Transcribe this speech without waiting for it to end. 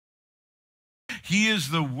He is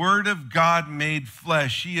the Word of God made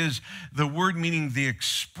flesh. He is the Word, meaning the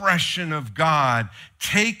expression of God,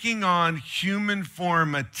 taking on human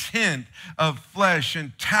form, a tint of flesh,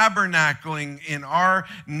 and tabernacling in our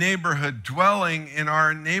neighborhood, dwelling in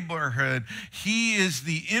our neighborhood. He is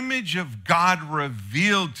the image of God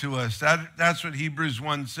revealed to us. That's what Hebrews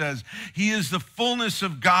 1 says. He is the fullness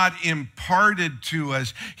of God imparted to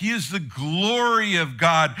us. He is the glory of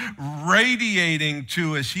God radiating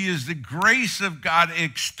to us. He is the grace of God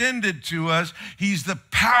extended to us. He's the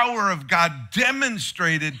power of God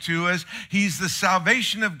demonstrated to us. He's the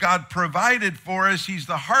salvation of God provided for us. He's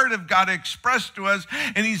the heart of God expressed to us.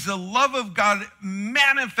 And he's the love of God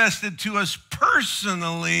manifested to us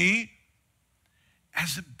personally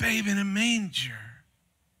as a babe in a manger.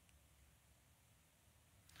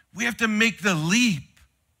 We have to make the leap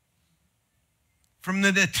from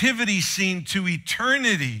the nativity scene to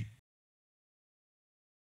eternity.